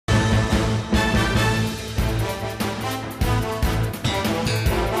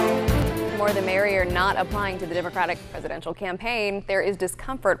more the merrier not applying to the Democratic presidential campaign. There is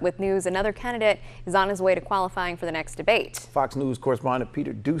discomfort with news another candidate is on his way to qualifying for the next debate. Fox News correspondent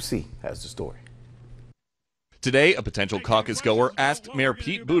Peter Ducey has the story. Today, a potential caucus goer asked Mayor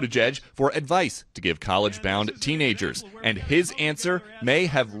Pete Buttigieg for advice to give college-bound teenagers, and his answer may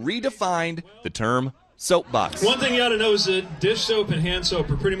have redefined the term soapbox. One thing you ought to know is that dish soap and hand soap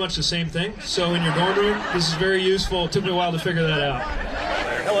are pretty much the same thing. So in your dorm room, this is very useful. It took me a while to figure that out.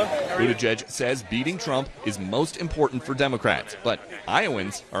 Hello. Buttigieg says beating Trump is most important for Democrats, but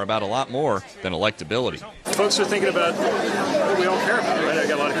Iowans are about a lot more than electability. Folks are thinking about what we all care about, right? I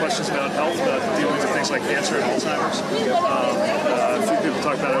got a lot of questions about health, about dealing with things like cancer and Alzheimer's. A few people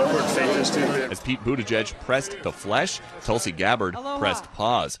talk about how important faith is too. As Pete Buttigieg pressed the flesh, Tulsi Gabbard pressed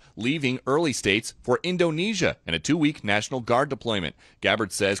pause, leaving early states for Indonesia and a 2-week National Guard deployment.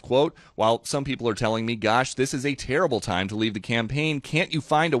 Gabbard says, quote, "While some people are telling me, gosh, this is a terrible time to leave the campaign, can't you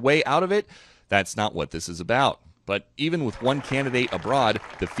find a way out of it? That's not what this is about." But even with one candidate abroad,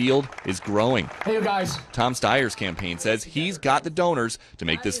 the field is growing. Hey, you guys. Tom Steyer's campaign says he's got the donors to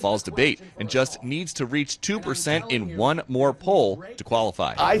make this fall's debate and just needs to reach 2% in one more poll to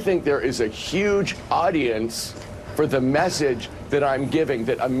qualify. I think there is a huge audience for the message that I'm giving,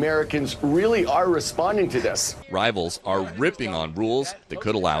 that Americans really are responding to this. Rivals are ripping on rules that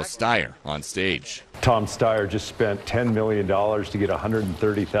could allow Steyer on stage. Tom Steyer just spent $10 million to get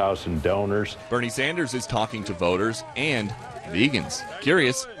 130,000 donors. Bernie Sanders is talking to voters and vegans.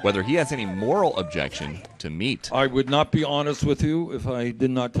 Curious whether he has any moral objection to meat. I would not be honest with you if I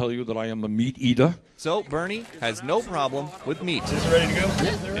did not tell you that I am a meat eater. So Bernie has no problem with meat. Is it ready to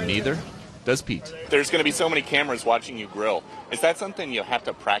go? And neither does Pete. There's going to be so many cameras watching you grill. Is that something you have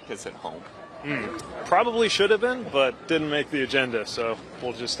to practice at home? Probably should have been, but didn't make the agenda, so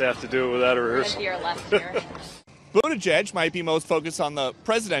we'll just have to do it without a rehearsal. Buttigieg might be most focused on the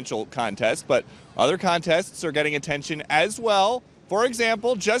presidential contest, but other contests are getting attention as well. For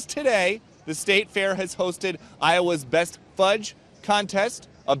example, just today, the state fair has hosted Iowa's Best Fudge contest,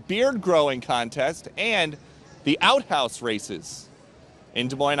 a beard growing contest, and the outhouse races. In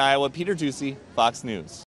Des Moines, Iowa, Peter Ducey, Fox News.